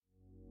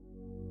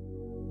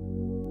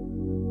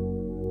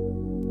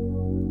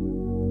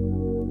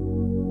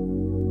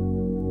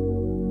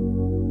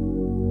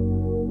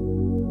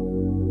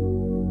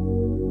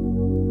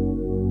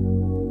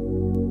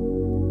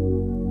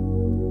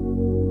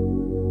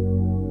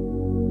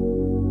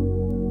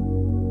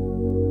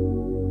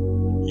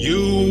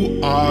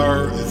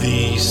are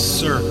the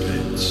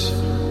serpent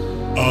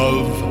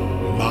of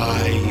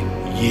my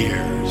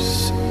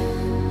years.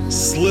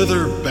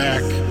 Slither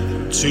back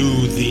to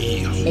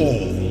the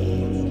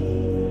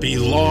hole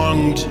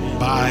belonged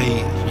by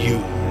you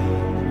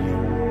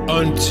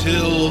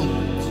until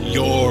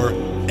your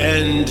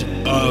end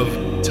of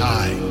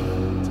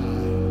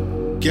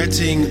time.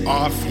 Getting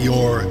off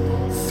your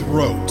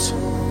throat,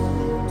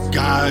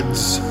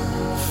 God's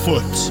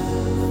foot,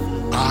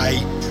 I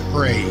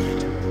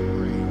prayed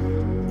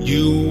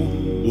you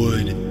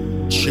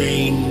would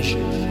change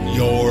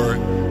your